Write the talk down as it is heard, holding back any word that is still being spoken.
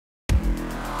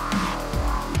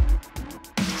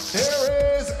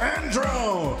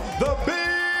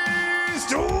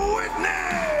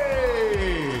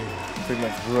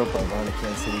pretty much grew up around the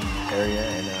Kansas City area,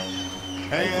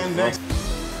 and next.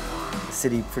 the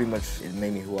city pretty much it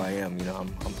made me who I am. You know,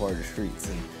 I'm part of the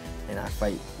streets, and I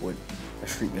fight with a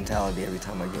street mentality every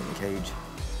time I get in the cage.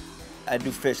 I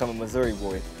do fish. I'm a Missouri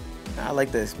boy. I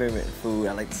like to experiment in food.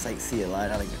 I like to sightsee a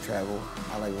lot. I like to travel.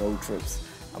 I like road trips.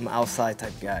 I'm an outside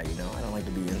type guy, you know. I don't like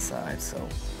to be inside, so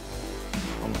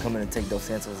I'm coming to take Dos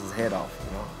Santos' head off,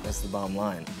 you know. That's the bottom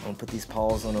line. I'm gonna put these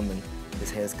paws on him and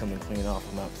his head's coming clean off.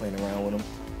 I'm not playing around with him.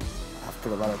 I've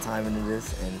put a lot of time into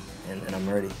this, and I'm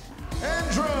ready.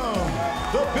 And drum,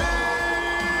 the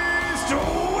Beast,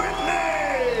 Whitney!